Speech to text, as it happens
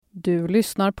Du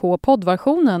lyssnar på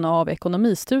poddversionen av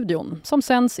Ekonomistudion som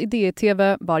sänds i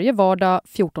DTV varje vardag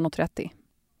 14.30.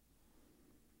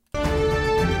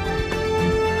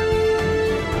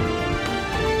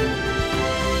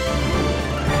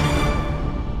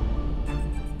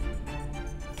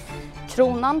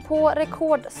 Kronan på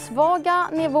rekordsvaga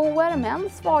nivåer, men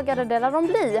svagare delar de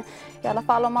bli. I alla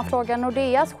fall om man frågar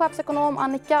Nordeas chefsekonom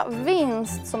Annika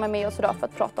Winst som är med oss idag för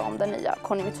att prata om den nya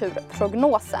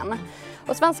konjunkturprognosen.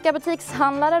 Och svenska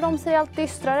butikshandlare de ser allt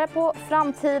dystrare på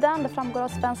framtiden. Det framgår av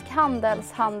Svensk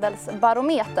Handels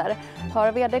handelsbarometer.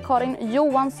 Hör vd Karin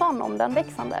Johansson om den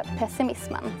växande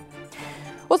pessimismen.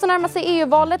 Och så närmar sig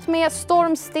EU-valet med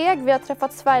stormsteg. Vi har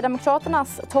träffat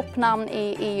Sverigedemokraternas toppnamn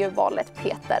i EU-valet,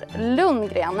 Peter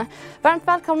Lundgren. Varmt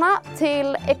välkomna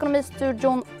till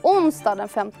Ekonomistudion onsdag den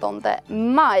 15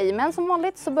 maj. Men som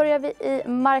vanligt så börjar vi i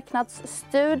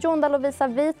Marknadsstudion där Lovisa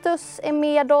Vitus är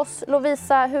med oss.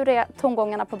 Lovisa, hur är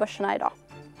tongångarna på börserna idag?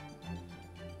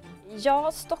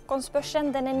 Ja,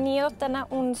 Stockholmsbörsen den är nedåt denna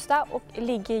onsdag och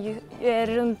ligger ju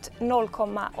runt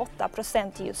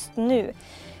 0,8% just nu.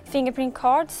 Fingerprint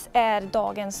Cards är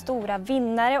dagens stora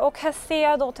vinnare och här ser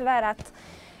jag då tyvärr att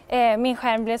min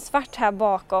skärm blev svart här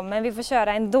bakom, men vi får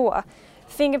köra ändå.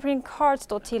 Fingerprint Cards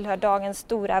då tillhör dagens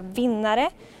stora vinnare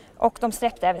och de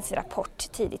släppte även sin rapport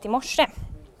tidigt i morse.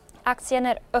 Aktien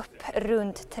är upp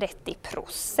runt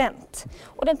 30%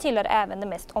 och den tillhör även de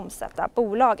mest omsatta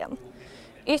bolagen.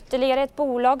 Ytterligare ett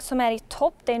bolag som är i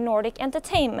topp det är Nordic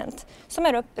Entertainment som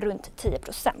är upp runt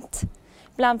 10%.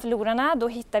 Bland förlorarna då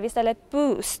hittar vi istället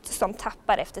Boozt som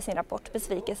tappar efter sin rapport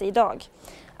besvikelse idag.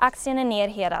 Aktien är ner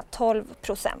hela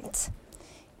 12%.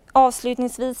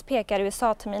 Avslutningsvis pekar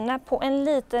USA-terminerna på en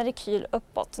liten rekyl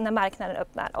uppåt när marknaden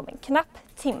öppnar om en knapp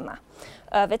timme.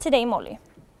 Över till dig Molly.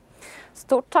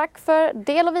 Stort tack för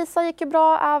det Lovisa, gick ju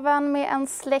bra även med en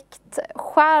släckt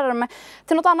skärm.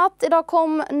 Till något annat, idag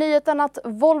kom nyheten att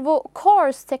Volvo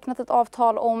Cars tecknat ett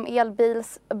avtal om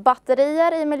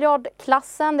elbilsbatterier i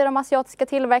miljardklassen. Det är de asiatiska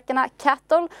tillverkarna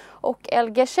Cattle och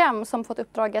LG Chem som fått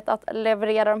uppdraget att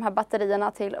leverera de här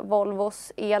batterierna till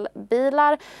Volvos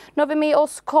elbilar. Nu har vi med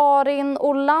oss Karin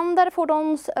Olander,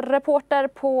 fordonsreporter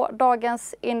på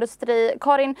Dagens Industri.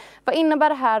 Karin, vad innebär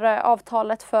det här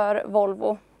avtalet för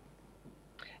Volvo?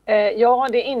 Ja,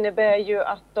 det innebär ju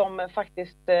att de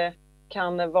faktiskt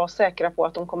kan vara säkra på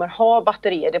att de kommer ha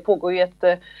batterier. Det pågår ju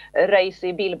ett race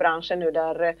i bilbranschen nu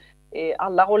där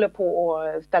alla håller på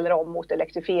och ställer om mot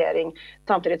elektrifiering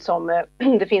samtidigt som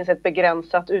det finns ett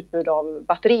begränsat utbud av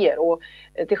batterier. Och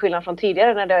till skillnad från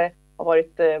tidigare när det har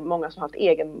varit många som haft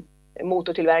egen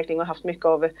motortillverkning och haft mycket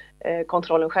av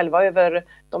kontrollen själva över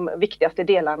de viktigaste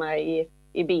delarna i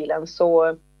bilen,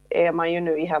 så är man ju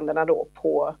nu i händerna då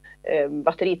på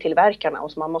batteritillverkarna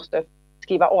och som man måste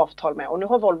skriva avtal med. Och nu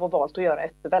har Volvo valt att göra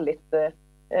ett väldigt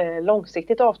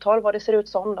långsiktigt avtal vad det ser ut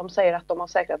som. De säger att de har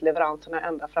säkrat leveranserna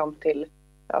ända fram till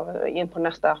in på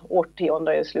nästa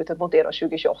årtionde, i slutet mot det då,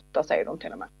 2028 säger de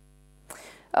till och med.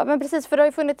 Ja, men precis, för det har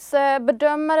ju funnits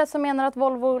bedömare som menar att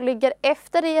Volvo ligger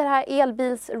efter i det här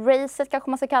elbilsracet, kanske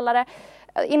man ska kalla det.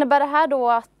 Innebär det här då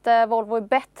att Volvo är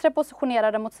bättre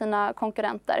positionerade mot sina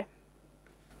konkurrenter?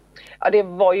 Ja, det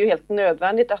var ju helt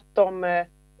nödvändigt att de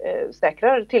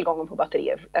säkrar tillgången på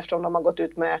batterier eftersom de har gått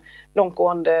ut med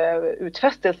långtgående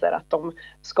utfästelser att de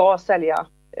ska sälja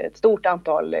ett stort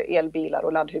antal elbilar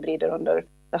och laddhybrider under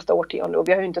nästa årtionde. Och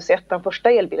vi har ju inte sett den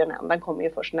första elbilen än, den kommer ju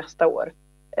först nästa år.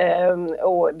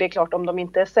 Och det är klart, om de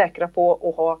inte är säkra på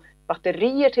att ha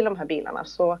batterier till de här bilarna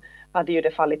så hade ju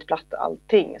det fallit platt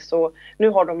allting. Så nu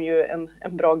har de ju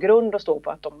en bra grund att stå på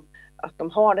att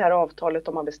de har det här avtalet.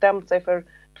 De har bestämt sig för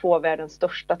två av världens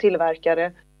största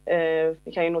tillverkare.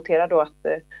 Vi kan ju notera då att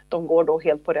de går då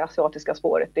helt på det asiatiska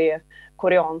spåret. Det är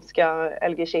koreanska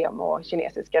LG Chem och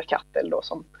kinesiska Cattle då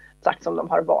som de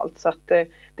har valt. Så att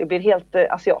det blir helt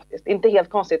asiatiskt. Inte helt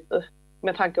konstigt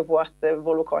med tanke på att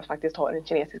Volvo Cars faktiskt har en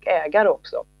kinesisk ägare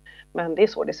också. Men det är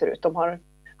så det ser ut. De har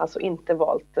alltså inte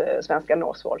valt svenska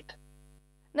Northvolt.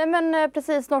 Nej, men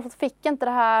precis, Northvolt fick inte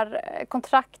det här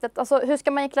kontraktet. Alltså, hur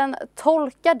ska man egentligen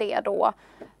tolka det då?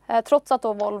 Trots att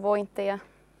då Volvo inte är...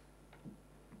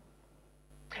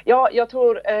 Ja, jag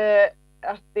tror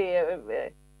att det är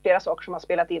flera saker som har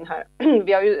spelat in här.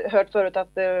 Vi har ju hört förut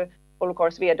att Volvo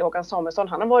Cars vd Håkan Samuelsson,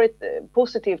 han har varit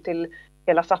positiv till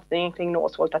hela satsningen kring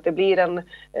Northvolt, att det blir en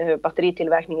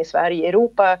batteritillverkning i Sverige.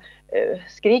 Europa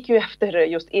skriker ju efter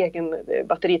just egen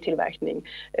batteritillverkning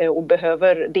och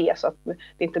behöver det, så att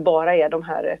det inte bara är de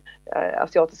här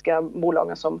asiatiska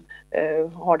bolagen som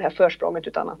har det här försprånget,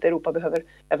 utan att Europa behöver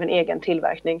även egen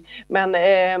tillverkning. Men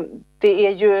det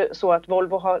är ju så att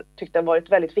Volvo har tyckt det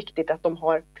varit väldigt viktigt att de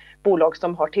har bolag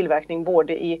som har tillverkning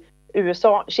både i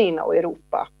USA, Kina och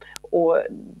Europa. Och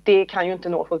det kan ju inte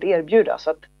Northvolt erbjuda, så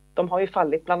att de har ju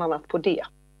fallit bland annat på det.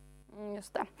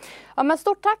 Just det. Ja, men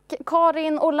stort tack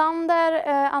Karin Olander,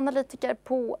 analytiker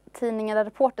på tidningen eller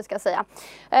reporter ska jag säga.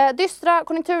 Dystra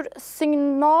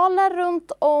konjunktursignaler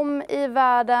runt om i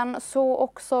världen, så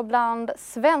också bland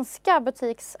svenska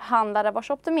butikshandlare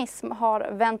vars optimism har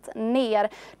vänt ner.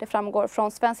 Det framgår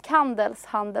från Svensk Handels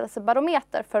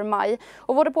handelsbarometer för maj.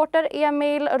 Och vår reporter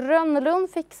Emil Rönnlund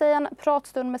fick sig en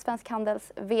pratstund med Svensk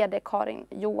Handels vd Karin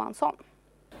Johansson.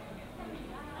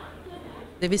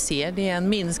 Det vi ser, det är en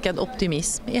minskad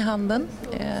optimism i handeln,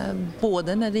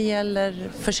 både när det gäller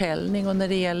försäljning och när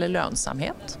det gäller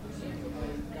lönsamhet.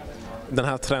 Den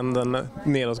här trenden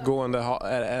nedåtgående,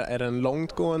 är den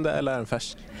långtgående eller är den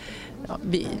färsk? Ja,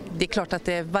 det är klart att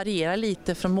det varierar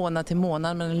lite från månad till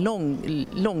månad, men den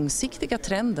långsiktiga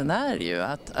trenden är ju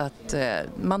att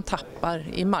man tappar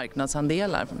i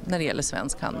marknadsandelar när det gäller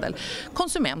svensk handel.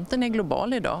 Konsumenten är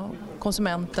global idag.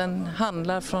 Konsumenten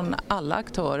handlar från alla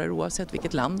aktörer oavsett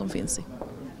vilket land de finns i.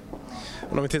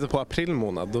 Och om vi tittar på april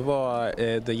månad, då var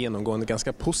det genomgående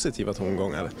ganska positiva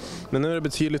tongångar. Men nu är det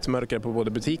betydligt mörkare på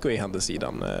både butik och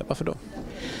e-handelssidan. Varför då?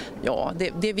 Ja,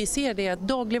 det vi ser är att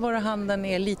dagligvaruhandeln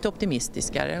är lite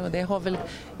optimistiskare och det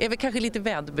är väl kanske lite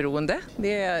väderberoende.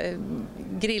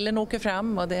 Grillen åker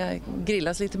fram och det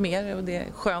grillas lite mer och det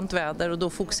är skönt väder och då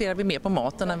fokuserar vi mer på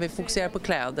maten än vi fokuserar på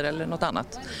kläder eller något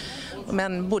annat.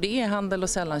 Men både e-handel och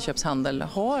sällanköpshandel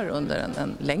har under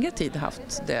en längre tid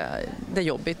haft det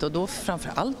jobbigt och då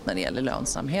framförallt när det gäller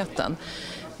lönsamheten.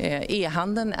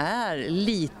 E-handeln är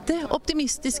lite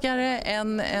optimistiskare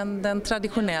än den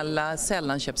traditionella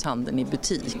sällanköpshandeln i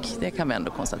butik. Det kan vi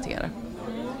ändå konstatera.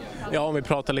 Ja, om vi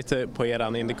pratar lite på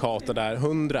er indikator där,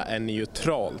 100 är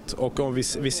neutralt och om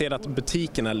vi ser att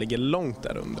butikerna ligger långt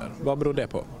där under, vad beror det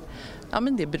på? Ja,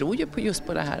 men det beror ju just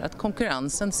på det här att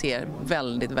konkurrensen ser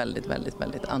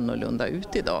väldigt annorlunda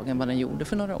ut idag än vad den gjorde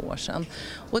för några år sedan.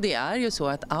 Och det är ju så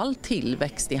att all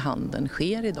tillväxt i handeln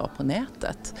sker idag på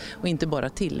nätet. Och inte bara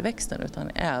tillväxten utan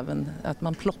även att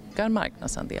man plockar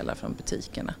marknadsandelar från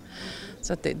butikerna.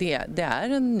 Så att det är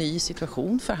en ny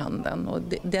situation för handeln och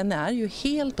den är ju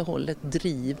helt och hållet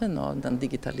driven av den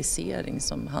digitalisering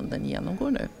som handeln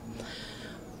genomgår nu.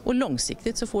 Och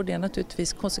långsiktigt så får det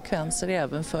naturligtvis konsekvenser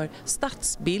även för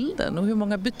stadsbilden och hur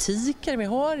många butiker vi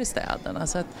har i städerna.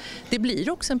 Så att det blir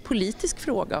också en politisk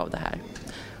fråga av det här.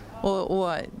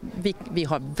 Och vi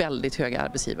har väldigt höga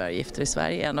arbetsgivaravgifter i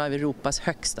Sverige, en av Europas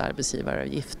högsta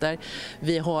arbetsgivaravgifter.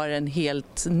 Vi har en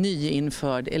helt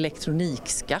nyinförd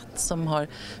elektronikskatt som har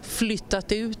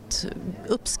flyttat ut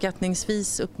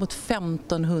uppskattningsvis upp mot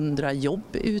 1500 jobb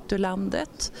ut ur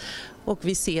landet. Och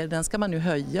vi ser den ska man nu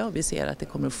höja och vi ser att det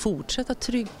kommer att fortsätta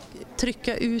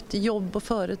trycka ut jobb och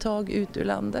företag ut ur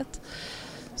landet.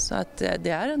 Så att det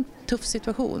är en tuff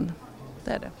situation,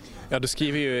 det är det. Ja, du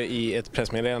skriver ju i ett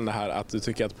pressmeddelande här att du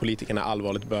tycker att politikerna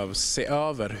allvarligt behöver se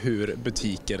över hur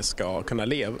butiker ska kunna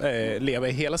leva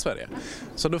i hela Sverige.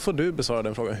 Så då får du besvara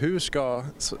den frågan. Hur ska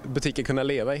butiker kunna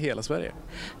leva i hela Sverige?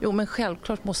 Jo, men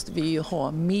självklart måste vi ju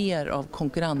ha mer av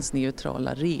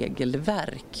konkurrensneutrala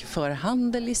regelverk för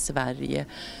handel i Sverige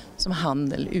som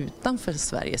handel utanför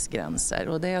Sveriges gränser.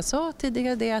 Och det jag sa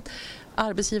tidigare är att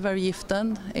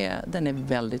arbetsgivaravgiften den är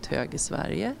väldigt hög i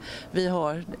Sverige. Vi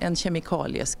har en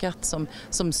kemikalieskatt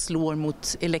som slår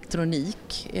mot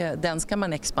elektronik. Den ska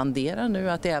man expandera nu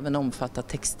att även omfatta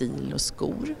textil och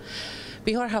skor.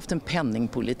 Vi har haft en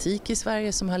penningpolitik i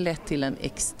Sverige som har lett till en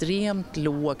extremt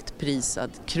lågt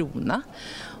prisad krona.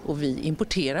 Och vi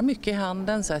importerar mycket i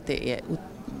handeln så att det är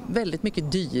väldigt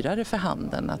mycket dyrare för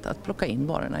handeln att plocka in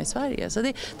varorna i Sverige. Så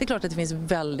det är klart att det finns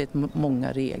väldigt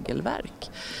många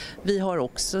regelverk. Vi har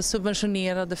också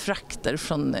subventionerade frakter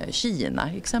från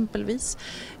Kina exempelvis.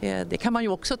 Det kan man ju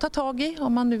också ta tag i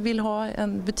om man nu vill ha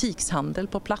en butikshandel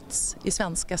på plats i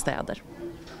svenska städer.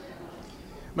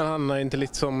 Men handlar inte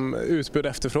lite som utbud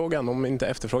och efterfrågan? Om inte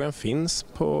efterfrågan finns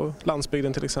på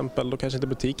landsbygden till exempel, då kanske inte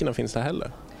butikerna finns där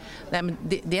heller? Nej, men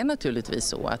det är naturligtvis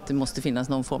så att det måste finnas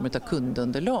någon form av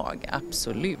kundunderlag,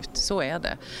 absolut, så är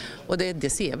det. Och det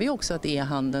ser vi också att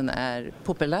e-handeln är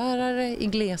populärare i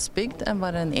glesbygd än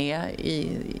vad den är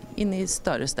inne i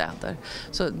större städer.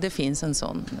 Så det finns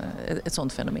ett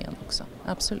sånt fenomen också,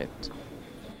 absolut.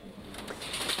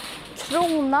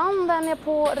 Kronan den är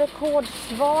på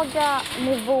rekordsvaga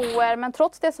nivåer, men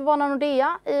trots det så varnar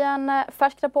Nordea i en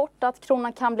färsk rapport att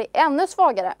kronan kan bli ännu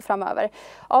svagare framöver.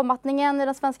 Avmattningen i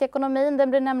den svenska ekonomin den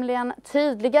blir nämligen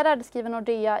tydligare, det skriver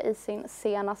Nordea i sin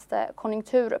senaste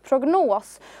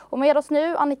konjunkturprognos. Och med oss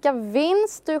nu Annika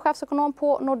Vinst, du är chefsekonom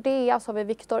på Nordea, så har vi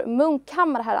Viktor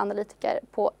Munkhammar här, analytiker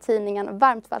på tidningen.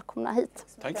 Varmt välkomna hit.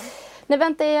 Tack. Ni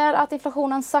väntar er att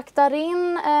inflationen saktar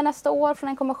in nästa år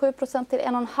från 1,7% till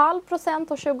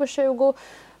 1,5% år 2020.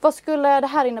 Vad skulle det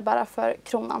här innebära för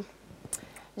kronan?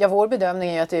 Ja, vår bedömning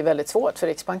är att det är väldigt svårt för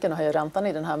Riksbanken att höja räntan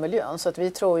i den här miljön. Så att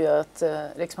vi tror ju att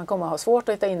Riksbanken kommer att ha svårt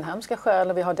att hitta inhemska skäl.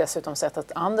 Och vi har dessutom sett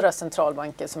att andra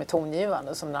centralbanker som är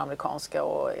tongivande, som den amerikanska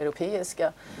och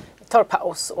europeiska, tar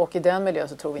paus. Och i den miljön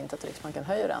så tror vi inte att Riksbanken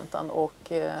höjer räntan.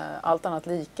 Och allt annat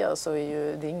lika så är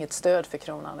ju det är inget stöd för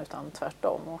kronan utan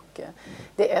tvärtom. Och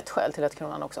det är ett skäl till att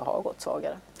kronan också har gått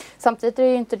svagare. Samtidigt är det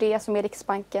ju inte det som är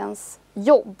Riksbankens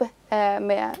jobb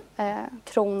med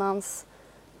kronans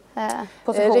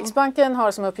position. Riksbanken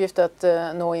har som uppgift att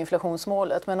nå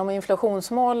inflationsmålet, men om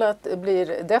inflationsmålet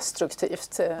blir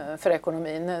destruktivt för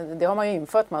ekonomin, det har man ju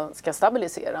infört att man ska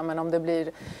stabilisera, men om det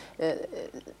blir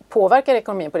påverkar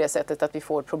ekonomin på det sättet att vi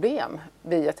får problem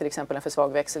via till exempel en för svag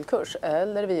växelkurs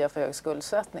eller via för hög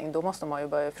skuldsättning, då måste man ju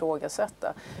börja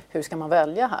ifrågasätta hur ska man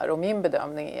välja här, och min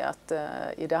bedömning är att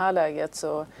i det här läget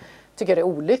så tycker jag det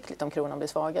är olyckligt om kronan blir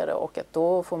svagare, och att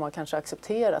då får man kanske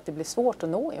acceptera att det blir svårt att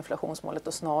nå inflationsmålet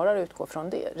och snarare utgå från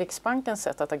det. Riksbankens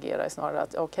sätt att agera är snarare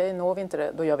att okej, når vi inte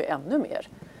det, då gör vi ännu mer.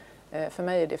 För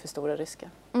mig är det för stora risker.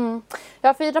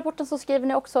 Ja, för i rapporten så skriver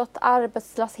ni också att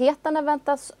arbetslösheten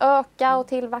väntas öka och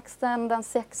tillväxten den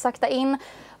sakta in.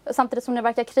 Samtidigt som ni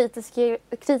verkar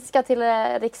kritiska till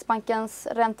Riksbankens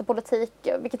räntepolitik,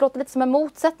 vilket låter lite som en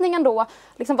motsättning ändå.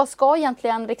 Liksom, vad ska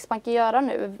egentligen Riksbanken göra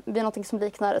nu vid något som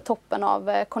liknar toppen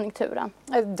av konjunkturen?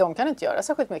 De kan inte göra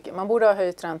särskilt mycket. Man borde ha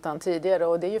höjt räntan tidigare,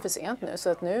 och det är ju för sent nu. Så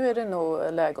att nu är det nog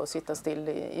läge att sitta still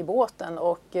i båten.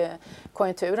 Och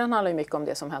konjunkturen handlar ju mycket om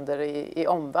det som händer i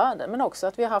omvärlden. Men också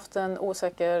att vi har haft en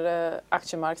osäker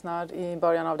aktiemarknad i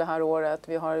början av det här året.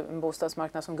 Vi har en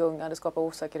bostadsmarknad som gungar, det skapar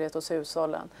osäkerhet hos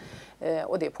hushållen.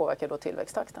 Och det påverkar då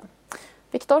tillväxttakten.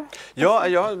 Viktor? Ja,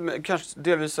 jag har kanske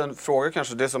delvis en fråga.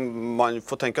 Kanske det som man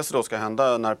får tänka sig då ska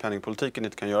hända när penningpolitiken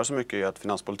inte kan göra så mycket är att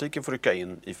finanspolitiken får rycka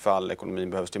in ifall ekonomin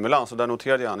behöver stimulans. Och där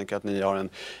noterade jag, Annika, att ni har en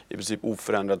i princip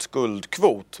oförändrad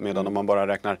skuldkvot, medan om man bara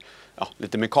räknar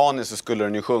lite mekaniskt så skulle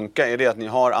den ju sjunka. Är det att ni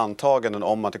har antaganden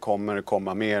om att det kommer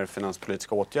komma mer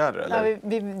finanspolitiska åtgärder? Eller?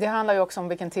 Ja, det handlar ju också om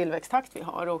vilken tillväxttakt vi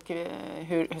har och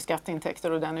hur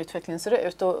skatteintäkter och den utvecklingen ser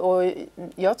ut. Och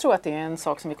jag tror att det är en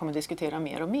sak som vi kommer att diskutera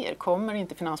mer och mer. Kommer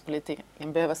inte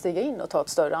finanspolitiken behöva stiga in och ta ett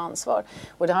större ansvar?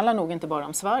 Och det handlar nog inte bara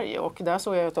om Sverige. Och där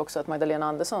såg jag också att Magdalena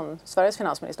Andersson, Sveriges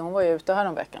finansminister, hon var ju ute här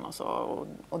om veckan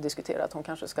och diskuterade att hon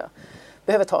kanske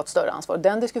behöver ta ett större ansvar.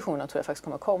 Den diskussionen tror jag faktiskt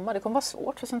kommer att komma. Det kommer vara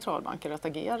svårt för centralbanker att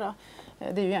agera.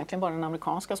 Det är ju egentligen bara den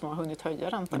amerikanska som har hunnit höja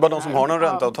räntan. Det är bara de som har någon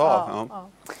ränta att ta. Ja.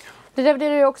 Det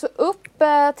reviderar ju också upp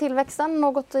tillväxten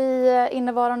något i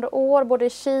innevarande år, både i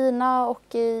Kina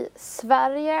och i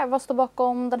Sverige. Vad står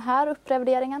bakom den här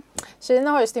upprevideringen?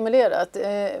 Kina har ju stimulerat.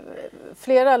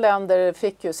 Flera länder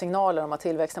fick ju signaler om att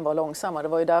tillväxten var långsammare. Det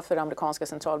var ju därför amerikanska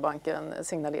centralbanken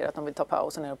signalerade att de vill ta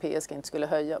paus och den europeiska inte skulle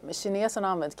höja. Men kineserna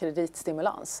har använt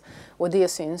kreditstimulans. Och det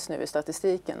syns nu i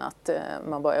statistiken att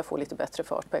man börjar få lite bättre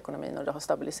fart på ekonomin och det har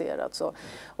stabiliserats.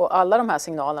 Och alla de här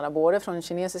signalerna, både från den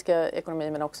kinesiska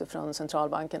ekonomin men också från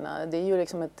centralbankerna, det är ju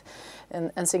liksom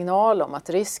en signal om att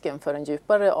risken för en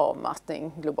djupare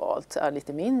avmattning globalt är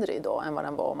lite mindre idag än vad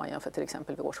den var om man jämför till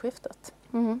exempel vid årsskiftet.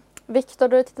 Viktor,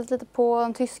 du har tittat lite på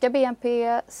de tyska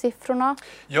BNP-siffrorna.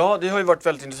 Ja, det har ju varit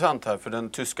väldigt intressant här, för den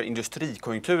tyska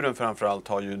industrikonjunkturen framförallt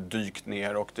har ju dykt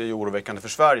ner, och det är ju oroväckande för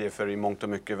Sverige, för i mångt och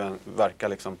mycket verkar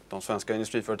liksom de svenska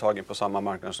industriföretagen på samma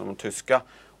marknad som de tyska.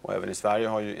 Och även i Sverige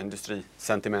har ju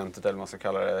industrisentimentet, eller vad man ska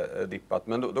kalla det, dippat.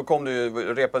 Men då kom det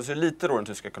ju, repade sig lite då den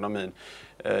tyska ekonomin.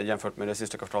 Jämfört med det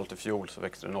sista kvartalet i fjol så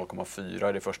växte det 0,4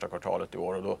 i det första kvartalet i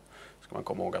år. Och då ska man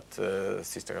komma ihåg att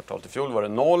sista kvartalet i fjol var det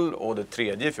 0 och det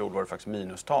tredje i fjol var det faktiskt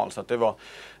minustal. Så att det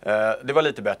var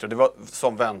lite bättre, det var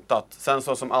som väntat. Sen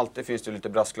så som alltid finns det lite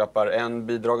brasklappar. En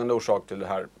bidragande orsak till det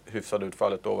här hyfsade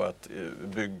utfallet då var att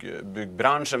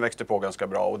byggbranschen växte på ganska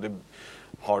bra, och det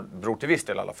beror till viss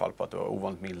del i alla fall på att det var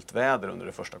ovanligt milt väder under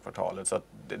det första kvartalet. Så att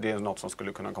det är något som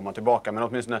skulle kunna komma tillbaka. Men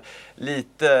åtminstone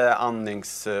lite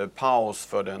andningspaus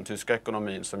för den tyska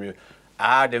ekonomin, som ju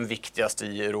är den viktigaste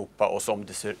i Europa och som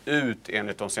det ser ut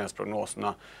enligt de senaste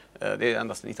prognoserna. Det är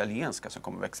endast den italienska som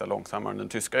kommer växa långsammare än den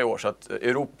tyska i år. Så att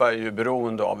Europa är ju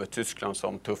beroende av ett Tyskland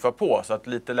som tuffar på. Så att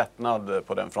lite lättnad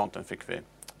på den fronten fick vi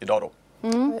idag då.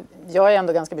 Jag är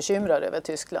ändå ganska bekymrad över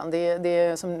Tyskland. Det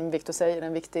är som Viktor säger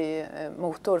en viktig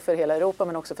motor för hela Europa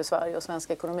men också för Sverige och svensk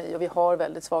ekonomi. Och vi har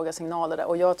väldigt svaga signaler där.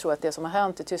 Och jag tror att det som har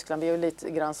hänt i Tyskland, vi har ju lite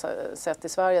grann sett i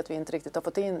Sverige att vi inte riktigt har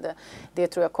fått in det. Det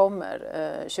tror jag kommer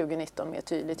 2019 mer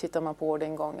tydligt. Tittar man på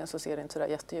orderingången så ser det inte så där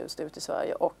jätteljust ut i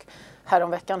Sverige. Och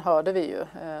häromveckan hörde vi ju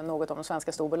något om de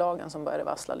svenska storbolagen som började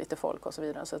varsla lite folk och så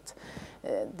vidare. Så att,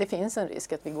 det finns en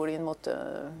risk att vi går in mot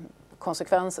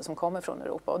konsekvenser som kommer från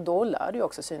Europa och då lär det ju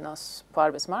också synas på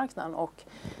arbetsmarknaden och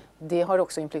det har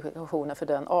också implikationer för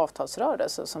den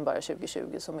avtalsrörelse som börjar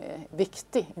 2020 som är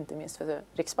viktig, inte minst för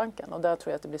Riksbanken. Och där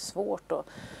tror jag att det blir svårt att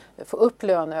få upp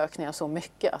löneökningar så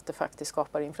mycket att det faktiskt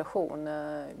skapar inflation,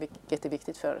 vilket är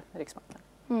viktigt för Riksbanken.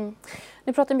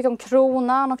 Ni pratar mycket om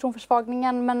kronan och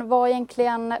kronförsvagningen, men vad är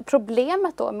egentligen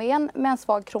problemet då med en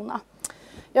svag krona?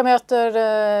 Jag möter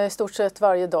i stort sett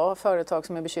varje dag företag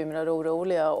som är bekymrade och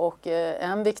oroliga och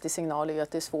en viktig signal är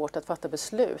att det är svårt att fatta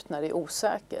beslut när det är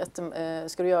osäkert.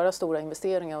 Ska du göra stora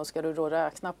investeringar och ska du då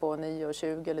räkna på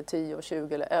 9,20 eller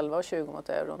 10,20 eller 11,20 mot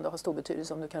euron, det har stor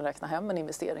betydelse om du kan räkna hem en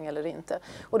investering eller inte.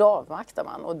 Och då avvaktar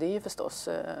man och det är ju förstås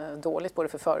dåligt både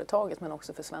för företaget men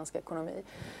också för svensk ekonomi.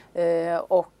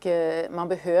 Och man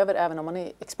behöver, även om man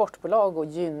är exportbolag och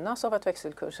gynnas av att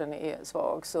växelkursen är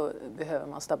svag, så behöver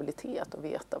man stabilitet och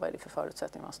veta vad är det för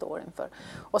förutsättningar man står inför.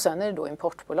 Och sen är det då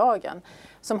importbolagen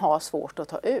som har svårt att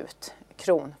ta ut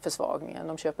kronförsvagningen.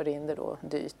 De köper in det då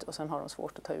dyrt och sen har de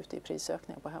svårt att ta ut det i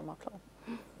prisökningar på hemmaplan.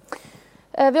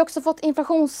 Vi har också fått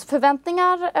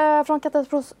inflationsförväntningar från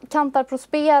Kantar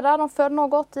Prospera. De föll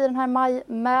något i den här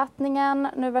majmätningen.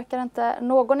 Nu verkar inte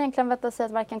någon egentligen vänta sig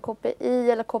att varken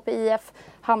KPI eller KPIF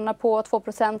hamnar på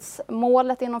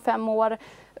 2%-målet inom 5 år.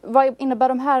 Vad innebär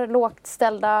de här lågt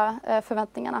ställda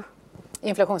förväntningarna?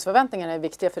 Inflationsförväntningarna är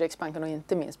viktiga för Riksbanken och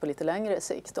inte minst på lite längre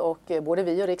sikt. Och både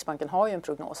vi och Riksbanken har ju en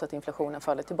prognos att inflationen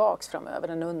faller tillbaks framöver.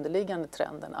 Den underliggande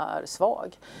trenden är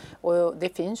svag. Och det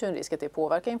finns ju en risk att det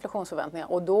påverkar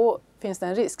inflationsförväntningar. Och då finns det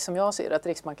en risk som jag ser att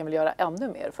Riksbanken vill göra ännu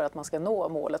mer för att man ska nå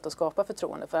målet och skapa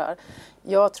förtroende för det här.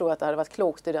 Jag tror att det hade varit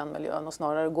klokt i den miljön och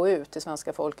snarare gå ut till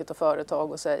svenska folket och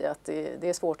företag och säga att det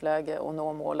är svårt läge att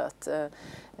nå målet.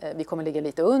 Vi kommer ligga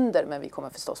lite under men vi kommer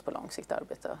förstås på lång sikt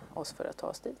arbeta oss för att ta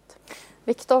oss dit.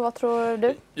 Viktor, vad tror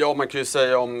du? Ja, man kan ju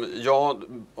säga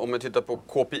om vi tittar på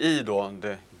KPI då,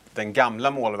 den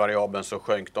gamla målvariabeln så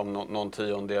sjönk de någon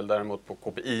tiondel. Däremot på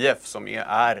KPIF som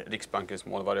är Riksbankens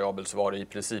målvariabel så var det i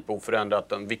princip oförändrat.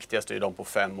 Den viktigaste är de på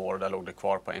 5 år, där låg det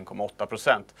kvar på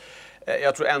 1,8%.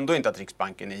 Jag tror ändå inte att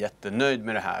Riksbanken är jättenöjd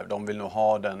med det här. De vill nog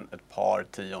ha den ett par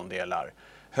tiondelar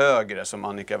högre, som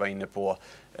Annika var inne på,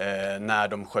 när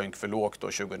de sjönk för lågt då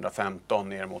 2015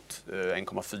 ner mot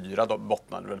 1,4 då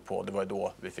bottnade väl på. Det var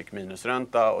då vi fick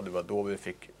minusränta och det var då vi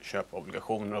fick köpa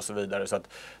obligationer och så vidare. Så att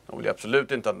de vill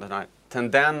absolut inte att den här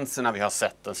tendenserna vi har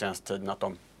sett den senaste tiden, att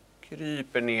de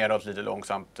kryper neråt lite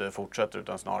långsamt fortsätter,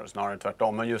 utan snarare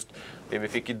tvärtom. Men just det vi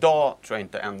fick idag tror jag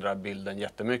inte ändrar bilden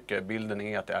jättemycket. Bilden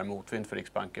är att det är motvind för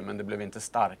Riksbanken, men det blev inte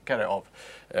starkare av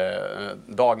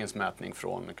dagens mätning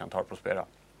från Kantar Prospera.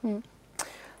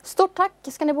 Stort tack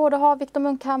ska ni båda ha, Viktor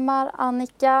Munkhammar,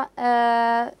 Annika.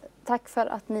 Tack för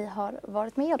att ni har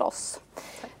varit med oss.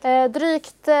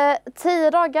 Drygt 10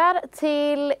 dagar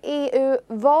till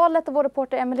EU-valet och vår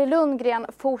reporter Emelie Lundgren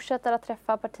fortsätter att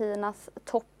träffa partiernas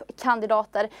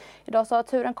toppkandidater. Idag så har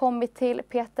turen kommit till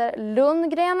Peter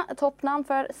Lundgren, toppnamn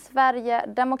för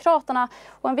Sverigedemokraterna.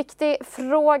 Och en viktig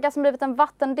fråga som blivit en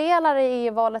vattendelare i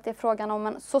EU-valet är frågan om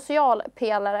en social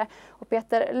pelare. Och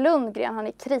Peter Lundgren, han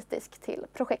är kritisk till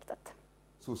projektet.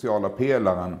 Sociala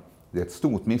pelaren, det är ett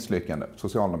stort misslyckande,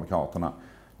 Socialdemokraterna.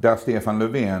 Där Stefan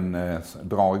Löfven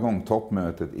drar igång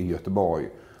toppmötet i Göteborg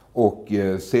och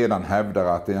sedan hävdar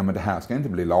att men det här ska inte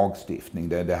bli lagstiftning.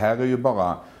 Det här är ju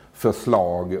bara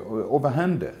förslag. Och vad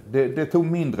hände? Det tog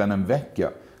mindre än en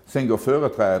vecka. Sen går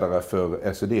företrädare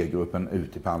för SED-gruppen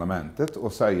ut i parlamentet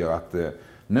och säger att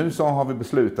nu så har vi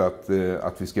beslutat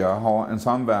att vi ska ha en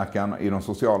samverkan i de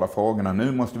sociala frågorna.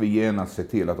 Nu måste vi genast se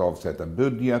till att avsätta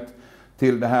budget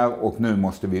till det här och nu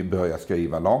måste vi börja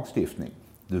skriva lagstiftning.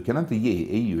 Du kan inte ge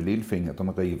EU lillfingret om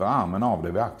att riva armen av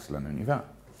det vid axeln ungefär.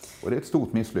 Och det är ett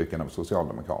stort misslyckande för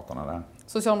Socialdemokraterna där.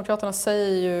 Socialdemokraterna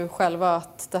säger ju själva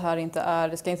att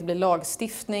det ska inte bli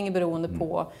lagstiftning beroende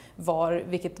på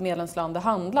vilket medlemsland det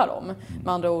handlar om.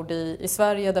 Med andra ord i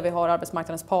Sverige där vi har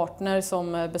arbetsmarknadens partner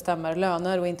som bestämmer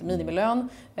löner och inte minimilön,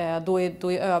 då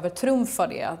övertrumfar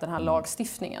det den här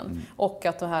lagstiftningen. Och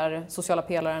att den här sociala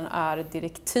pelaren är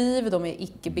direktiv, de är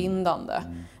icke-bindande.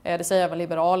 Det säger även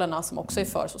Liberalerna som också är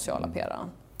för sociala pelaren.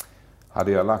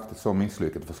 Hade jag lagt ett så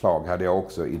misslyckat förslag hade jag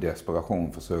också i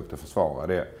desperation försökt att försvara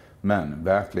det. Men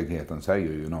verkligheten säger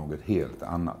ju något helt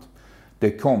annat.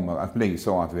 Det kommer att bli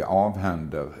så att vi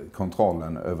avhänder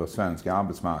kontrollen över svensk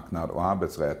arbetsmarknad och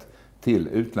arbetsrätt till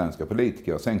utländska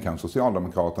politiker. Sen kan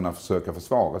Socialdemokraterna försöka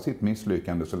försvara sitt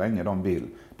misslyckande så länge de vill.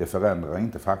 Det förändrar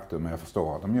inte faktum, men jag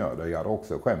förstår att de gör det. Jag hade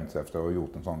också skämts efter att ha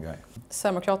gjort en sån grej.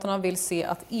 Sverigedemokraterna vill se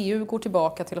att EU går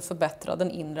tillbaka till att förbättra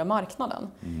den inre marknaden.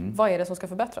 Vad är det som ska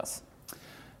förbättras?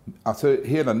 Alltså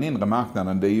hela den inre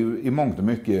marknaden, det är ju i mångt och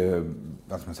mycket,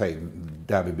 vad ska man säga,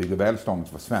 där vi bygger välstånd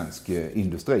för svensk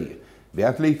industri. Vi är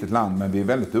ett litet land, men vi är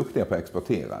väldigt duktiga på att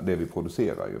exportera det vi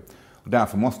producerar ju. Och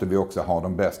därför måste vi också ha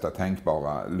de bästa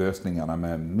tänkbara lösningarna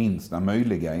med minsta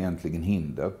möjliga egentligen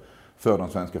hinder för de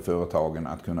svenska företagen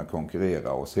att kunna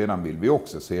konkurrera. Och sedan vill vi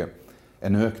också se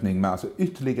en ökning med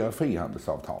ytterligare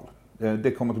frihandelsavtal.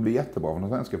 Det kommer att bli jättebra för de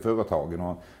svenska företagen.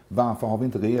 Och varför har vi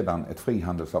inte redan ett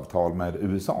frihandelsavtal med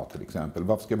USA till exempel?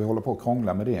 Varför ska vi hålla på och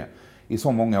krångla med det i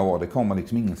så många år? Det kommer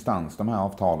liksom ingenstans, de här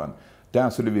avtalen. Där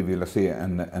skulle vi vilja se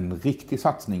en riktig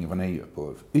satsning från EU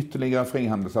på ytterligare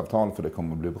frihandelsavtal, för det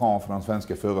kommer att bli bra för de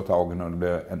svenska företagen och det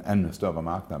blir en ännu större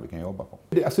marknad vi kan jobba på.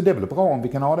 Det är väl bra om vi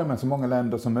kan ha det med så många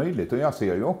länder som möjligt, och jag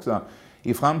ser ju också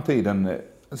i framtiden,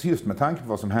 just med tanke på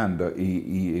vad som händer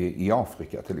i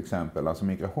Afrika till exempel, alltså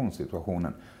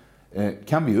migrationssituationen,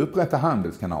 kan vi upprätta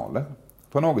handelskanaler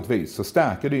på något vis, så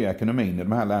stärker det ekonomin i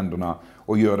de här länderna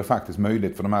och gör det faktiskt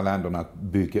möjligt för de här länderna att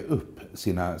bygga upp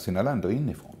sina länder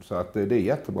inifrån. Så att det är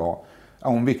jättebra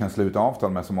om vi kan sluta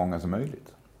avtal med så många som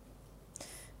möjligt.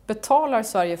 Betalar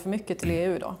Sverige för mycket till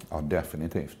EU idag? Ja,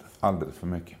 definitivt. Alldeles för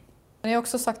mycket. Men jag har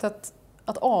också sagt att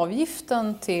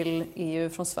avgiften till EU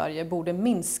från Sverige borde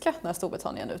minska när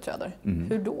Storbritannien utträder.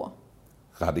 Hur då?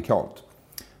 Radikalt.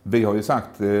 Vi har ju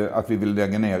sagt att vi vill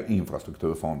lägga ner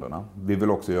infrastrukturfonderna. Vi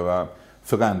vill också göra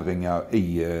förändringar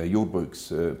i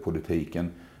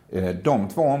jordbrukspolitiken. De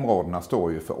två områdena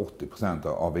står ju för 80%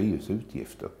 av EUs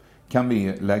utgifter. Kan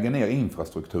vi lägga ner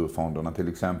infrastrukturfonderna till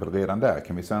exempel redan där,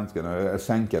 kan vi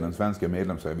sänka den svenska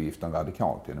medlemsavgiften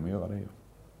radikalt genom att göra det.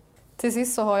 Till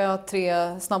sist så har jag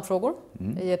 3 snabbfrågor.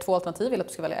 Jag ger 2 alternativ, vill att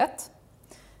du ska välja 1.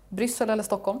 Bryssel eller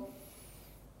Stockholm?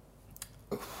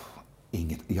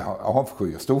 Jag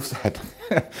avskyr storstäder.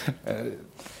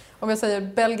 Om jag säger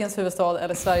Belgiens huvudstad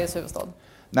eller Sveriges huvudstad?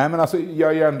 Nej, men alltså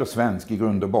jag är ändå svensk i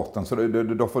grund och botten, så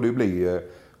då får det ju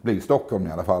bli Stockholm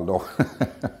i alla fall då.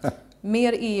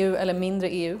 Mer EU eller mindre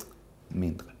EU?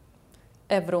 Mindre.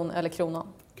 Euron eller kronan?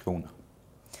 Krona.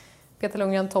 Peter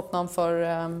Lundgren, toppnamn för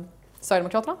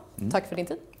Sverigedemokraterna. Tack för din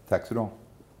tid. Tack så du ha.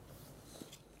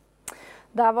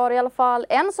 Där var det i alla fall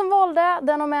en som valde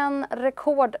den om en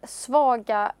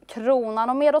rekordsvaga kronan.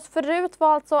 Och med oss förut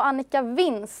var alltså Annika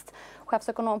Winst,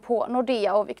 chefsekonom på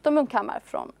Nordea, och Viktor Munkhammar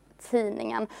från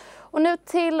tidningen. Och nu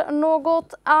till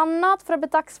något annat, för det blir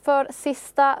dags för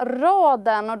sista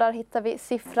raden, och där hittar vi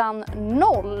siffran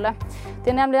 0. Det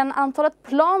är nämligen antalet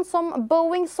plan som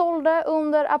Boeing sålde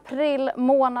under april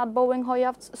månad. Boeing har ju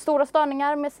haft stora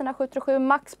störningar med sina 737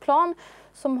 Max-plan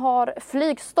som har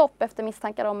flygstopp efter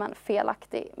misstankar om en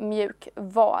felaktig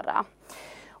mjukvara.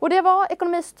 Och det var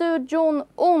Ekonomistudion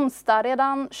onsdag.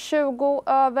 Redan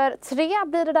 20:03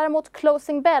 blir det däremot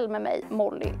Closing Bell med mig,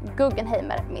 Molly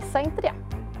Guggenheimer. Missa inte det.